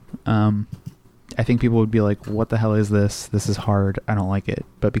you. I think people would be like, what the hell is this? This is hard. I don't like it.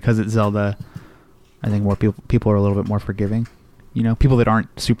 But because it's Zelda, I think more people are a little bit more forgiving. You know, people that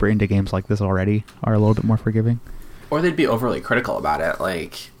aren't super into games like this already are a little bit more forgiving. Or they'd be overly critical about it.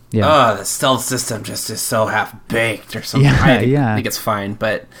 Like, oh, the stealth system just is so half-baked or something. I think it's fine.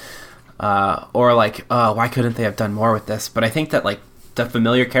 But, or like, oh, why couldn't they have done more with this? But I think that like the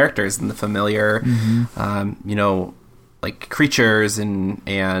familiar characters and the familiar, you know, like creatures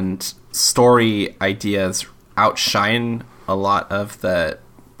and story ideas outshine a lot of the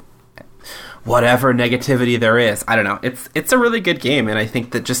whatever negativity there is. I don't know. It's a really good game, and I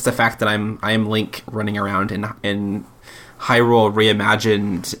think that just the fact that I'm Link running around in Hyrule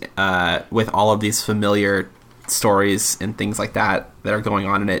reimagined with all of these familiar stories and things like that are going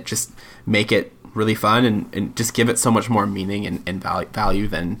on in it just make it really fun and just give it so much more meaning and value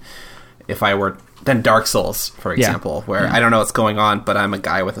than if I were than Dark Souls, for example, where I don't know what's going on, but I'm a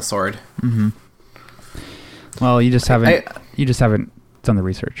guy with a sword. Well, you just haven't done the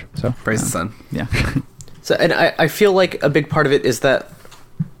research. So praise the sun. Yeah. So, and I feel like a big part of it is that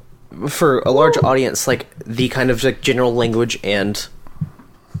for a large audience, like the kind of like general language and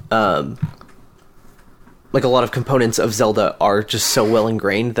like a lot of components of Zelda are just so well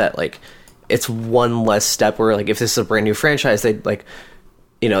ingrained that like it's one less step where like if this is a brand new franchise, they'd like,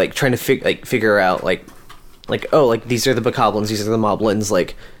 you know, like trying to figure out like oh, like these are the bokoblins, these are the moblins,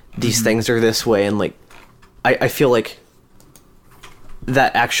 like these things are this way, and like I feel like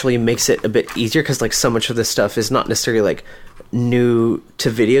that actually makes it a bit easier because like so much of this stuff is not necessarily like new to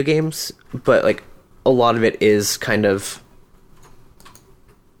video games, but like a lot of it is kind of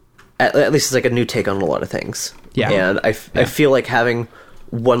at least it's like a new take on a lot of things. Yeah. And I feel like having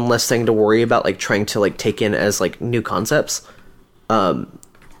one less thing to worry about, like trying to like take in as like new concepts,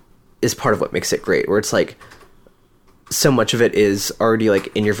 is part of what makes it great, where it's like so much of it is already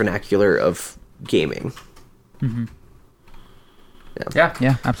like in your vernacular of gaming. Mm-hmm. Yeah.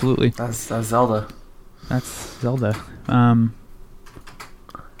 Yeah, absolutely. That's Zelda. That's Zelda.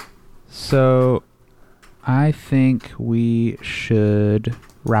 So I think we should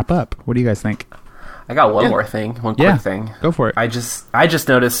wrap up. What do you guys think? I got one more thing. One quick thing. Go for it. I just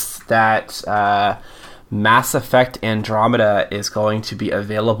noticed that Mass Effect Andromeda is going to be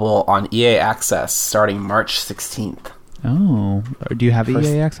available on EA Access starting March 16th. Oh, do you have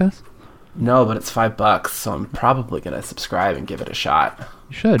EA Access? No, but it's $5, so I'm probably gonna subscribe and give it a shot.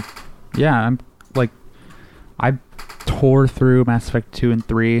 You should. Yeah, I tore through Mass Effect 2 and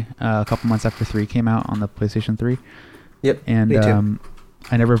 3 a couple months after 3 came out on the PlayStation 3. Yep. And me too.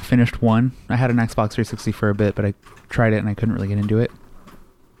 I never finished 1. I had an Xbox 360 for a bit, but I tried it and I couldn't really get into it.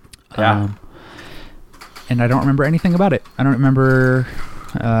 Yeah. And I don't remember anything about it. I don't remember.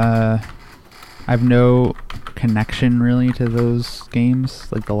 I have no connection really to those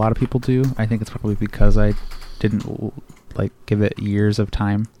games like a lot of people do. I think it's probably because I didn't like give it years of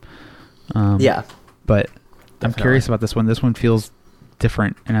time. Yeah. But Definitely. I'm curious about this one. This one feels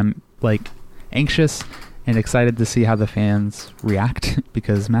different, and I'm like anxious and excited to see how the fans react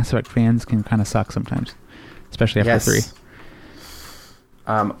because Mass Effect fans can kind of suck sometimes, especially after 3.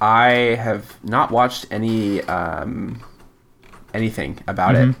 I have not watched any anything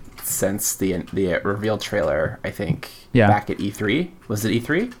about it since the reveal trailer. I think back at E3. Was it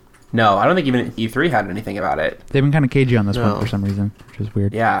E3? No, I don't think even E3 had anything about it. They've been kind of cagey on this one for some reason, which is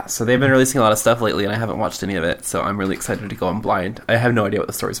weird. Yeah, so they've been releasing a lot of stuff lately, and I haven't watched any of it. So I'm really excited to go in blind. I have no idea what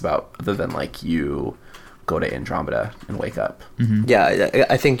the story's about, other than like you go to Andromeda and wake up. Mm-hmm. Yeah,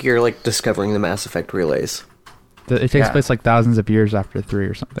 I think you're like discovering the Mass Effect relays. It takes place like thousands of years after 3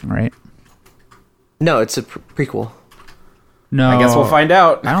 or something, right? No, it's a prequel. No, I guess we'll find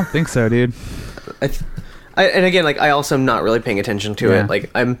out. I don't think so, dude. And again, like I also am not really paying attention to it. Like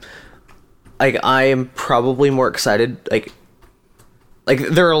I am probably more excited. Like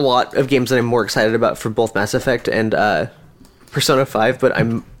there are a lot of games that I'm more excited about for both Mass Effect and Persona 5, but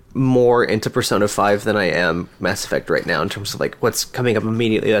I'm more into Persona 5 than I am Mass Effect right now in terms of like what's coming up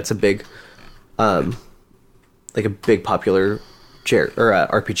immediately. That's a big, like a big popular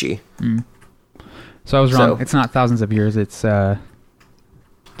RPG. Mm. So I was wrong. It's not thousands of years. It's 2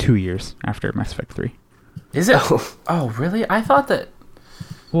 years after Mass Effect 3. Is it? Oh, really? I thought that...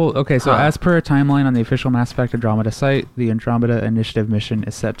 Well, okay, so as per a timeline on the official Mass Effect Andromeda site, the Andromeda Initiative mission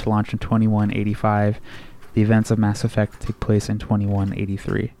is set to launch in 2185. The events of Mass Effect take place in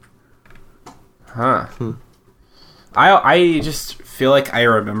 2183. Huh. I just feel like I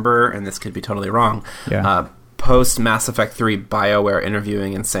remember, and this could be totally wrong, post Mass Effect 3 BioWare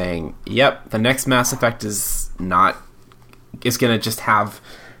interviewing and saying, yep, the next Mass Effect is going to just have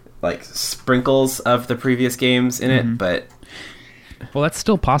like sprinkles of the previous games in it, but... Well, that's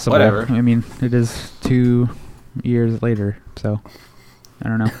still possible. Whatever. I mean, it is 2 years later, so I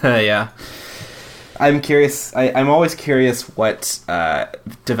don't know. Yeah. I'm curious. I'm always curious what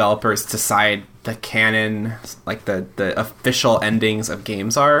developers decide the canon, like the official endings of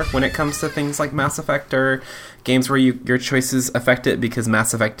games are when it comes to things like Mass Effect or games where your choices affect it, because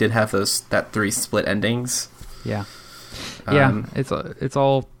Mass Effect did have that 3 split endings. Yeah. Yeah, it's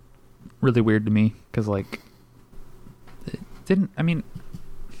all really weird to me because like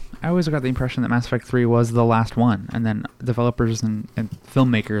I always got the impression that Mass Effect 3 was the last one, and then developers and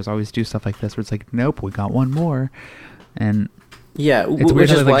filmmakers always do stuff like this where it's like, nope, we got one more. And yeah, it's weird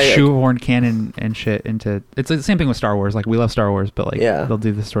how they like shoehorn canon and shit into... It's the same thing with Star Wars. Like, we love Star Wars, but like they'll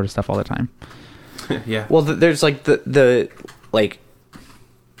do this sort of stuff all the time. Yeah. Well, there's like the like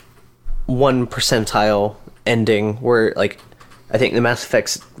 1 percentile ending where like I think the Mass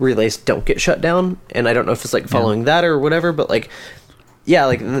Effect relays don't get shut down, and I don't know if it's like following that or whatever, but like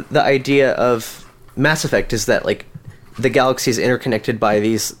like the idea of Mass Effect is that like the galaxy is interconnected by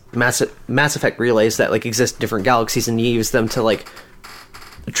these Mass Effect relays that like exist in different galaxies, and you use them to like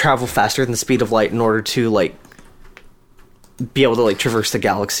travel faster than the speed of light in order to like be able to like traverse the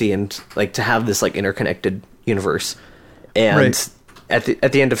galaxy and like to have this like interconnected universe. And Right.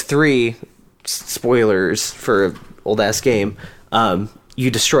 at the end of 3, spoilers for old ass game,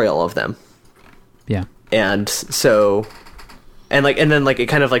 you destroy all of them. Yeah. And so, and then like it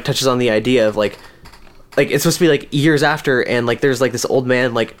kind of like touches on the idea of like it's supposed to be like years after, and like there's like this old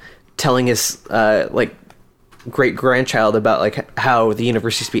man like telling his like great grandchild about like how the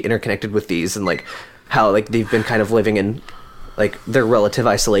universe used to be interconnected with these, and like how like they've been kind of living in like their relative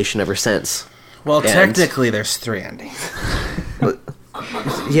isolation ever since. Well, And- technically, there's 3 endings.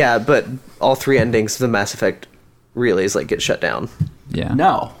 Yeah, but all 3 endings of the Mass Effect relays like get shut down. Yeah.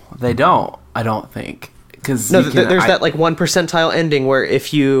 No, they don't. I don't think because No, there's that like 1 percentile ending where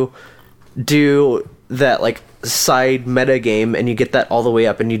if you do that like side meta game and you get that all the way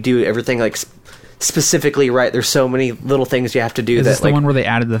up and you do everything like specifically right, there's so many little things you have to do. Is that this the like one where they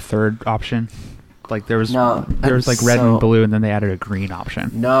added the third option? Like there was No, like red and blue, and then they added a green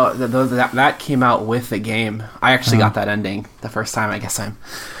option. No, that came out with the game. I actually got that ending the first time. I guess I'm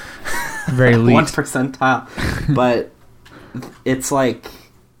Very 1 leaked. percentile, but it's like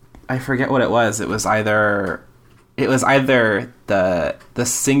I forget what it was. It was either the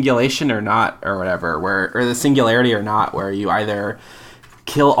singulation or not, or whatever, or the singularity or not, where you either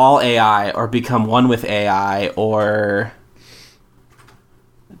kill all AI or become one with AI or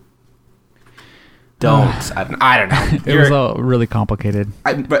don't. I don't know. It was all really complicated.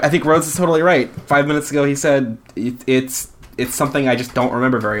 But I think Rhodes is totally right. 5 minutes ago, he said it's something I just don't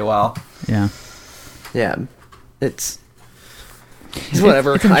remember very well. Yeah. yeah, it's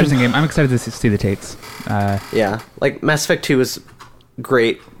whatever. It's an interesting game. I'm excited to see the Tates. Yeah, like Mass Effect 2 was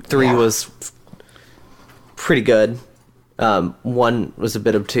great. 3 was pretty good. 1 was a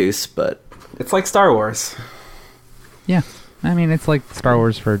bit obtuse, but It's like Star Wars. Yeah. I mean, it's like Star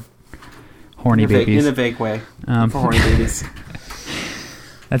Wars for horny babies. In a vague way. Um, For horny babies.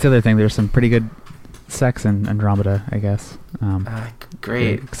 That's the other thing. There's some pretty good sex in Andromeda, I guess. Great.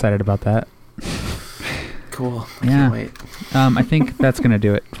 Very excited about that. Cool. I Yeah. can't wait. I think that's going to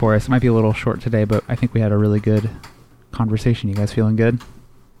do it for us. It might be a little short today, but I think we had a really good conversation. You guys feeling good?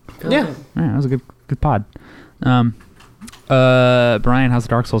 yeah. All right, that was a good pod. Brian, how's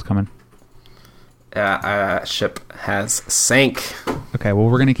Dark Souls coming? Ship has sank. Okay, well,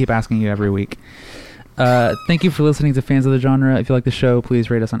 we're going to keep asking you every week. Thank you for listening to Fans of the Genre. If you like the show, please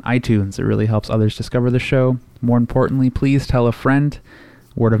rate us on iTunes. It really helps others discover the show. More importantly, please tell a friend.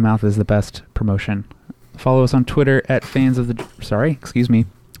 Word of mouth is the best promotion. Follow us on Twitter at Follow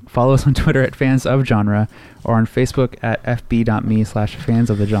us on Twitter at Fans of Genre, or on Facebook at fb.me/fans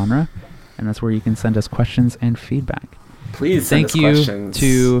of the genre. And that's where you can send us questions and feedback. Please send Thank us you questions.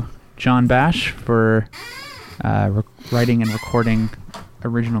 to John Bash for writing and recording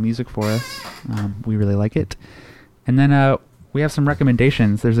original music for us. We really like it. And then we have some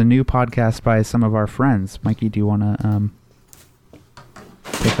recommendations. There's a new podcast by some of our friends. Mikey, do you want to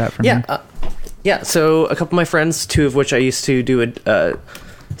take that from here? Yeah, so a couple of my friends, 2 of which I used to do a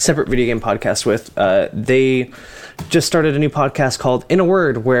separate video game podcast with, they just started a new podcast called In a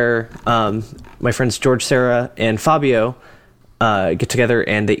Word, where my friends George, Sarah, and Fabio get together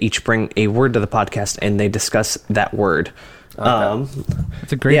and they each bring a word to the podcast and they discuss that word.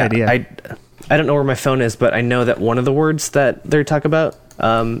 It's a great idea. I don't know where my phone is, but I know that one of the words that they talk about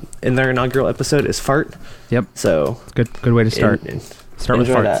in their inaugural episode is fart. Yep. So It's good way to start. Start with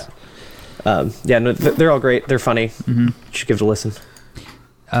enjoy farts. that. They're all great. They're funny. Mm-hmm. You should give it a listen.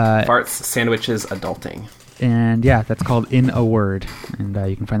 Farts, sandwiches, adulting. And yeah, that's called In a Word. And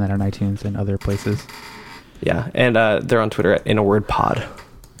you can find that on iTunes and other places. Yeah, and they're on Twitter at InAWordPod.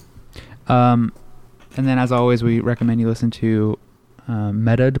 And then, as always, we recommend you listen to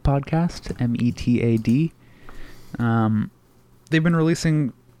Metad podcast, METAD. They've been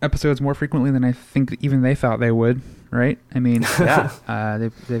releasing episodes more frequently than I think even they thought they would, right? I mean, Yeah.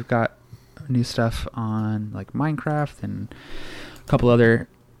 they've got new stuff on like Minecraft and a couple other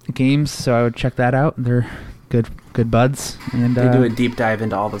games, so I would check that out. They're good buds. And They do a deep dive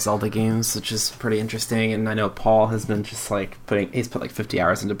into all the Zelda games, which is pretty interesting. And I know Paul has been just like he's put like 50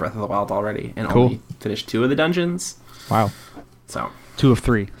 hours into Breath of the Wild already, and Cool. only finished 2 of the dungeons. Wow. So 2 of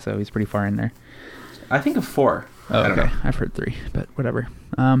 3, so he's pretty far in there. I think of 4. Oh, I don't okay. know. I've heard 3, but whatever.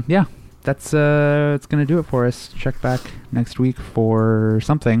 Yeah, that's it's gonna do it for us. Check back next week for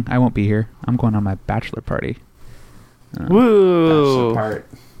something. I won't be here. I'm going on my bachelor party. Woo! Part.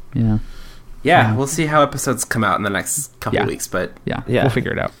 Yeah. Yeah, we'll see how episodes come out in the next couple Yeah. weeks, but Yeah. Yeah. We'll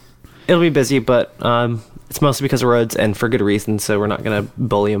figure it out. It'll be busy, but it's mostly because of roads and for good reason. So we're not gonna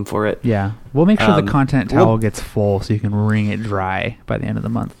bully him for it. Yeah, we'll make sure the content towel we'll- gets full so you can wring it dry by the end of the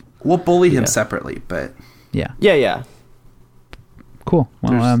month. We'll bully him Yeah. separately, but Yeah, Yeah. cool.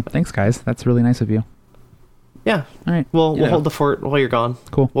 Well, There's- thanks guys. That's really nice of you. Yeah. All right, We'll Yeah. hold the fort while you're gone.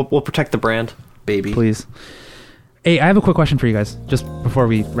 cool. We'll protect the brand. baby. Please. Hey, I have a quick question for you guys, just before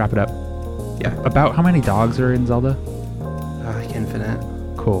we wrap it up. Yeah. About how many dogs are in Zelda? Infinite.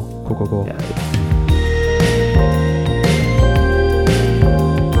 Cool. Yeah.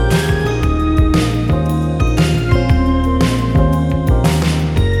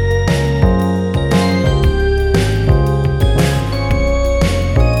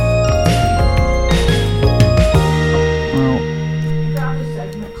 Well, Got a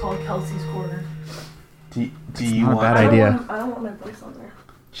segment called Kelsey's Corner. Do you not a want? bad I don't idea. want- I don't want my voice on there.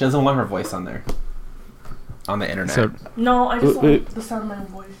 She doesn't want her voice on there. On the internet. so No, I just Wait, want wait. the sound of my own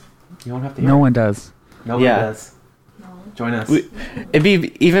voice. you won't have to hear no it. one does. Nobody Yeah. does. No. Join us. It'd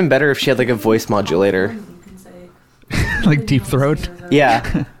be even better if she had like a voice modulator. You can say. Like deep throat.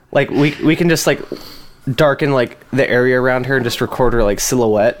 Yeah. Like we can just like darken like the area around her and just record her like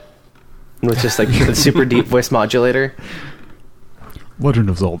silhouette with just like the super deep voice modulator. Legend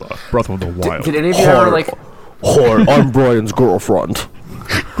of Zelda: Breath of the Wild. Did any of you ever like? Hi, I'm Brian's girlfriend.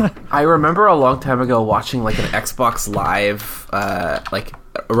 I remember a long time ago watching like an Xbox Live, like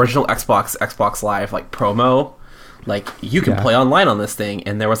original Xbox Live like promo. Like you can Yeah. play online on this thing,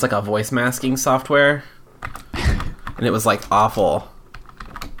 and there was like a voice masking software, and it was like awful.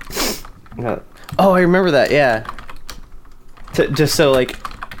 Oh, I remember that. Yeah. Just so like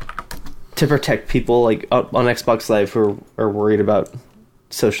to protect people like on Xbox Live who are worried about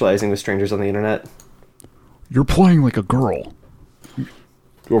socializing with strangers on the internet. You're playing like a girl.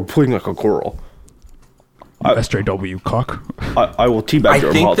 You're playing like a girl. SJW cock. I will teabag I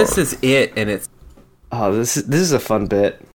your think mother. this is it, and it's Oh, this is a fun bit.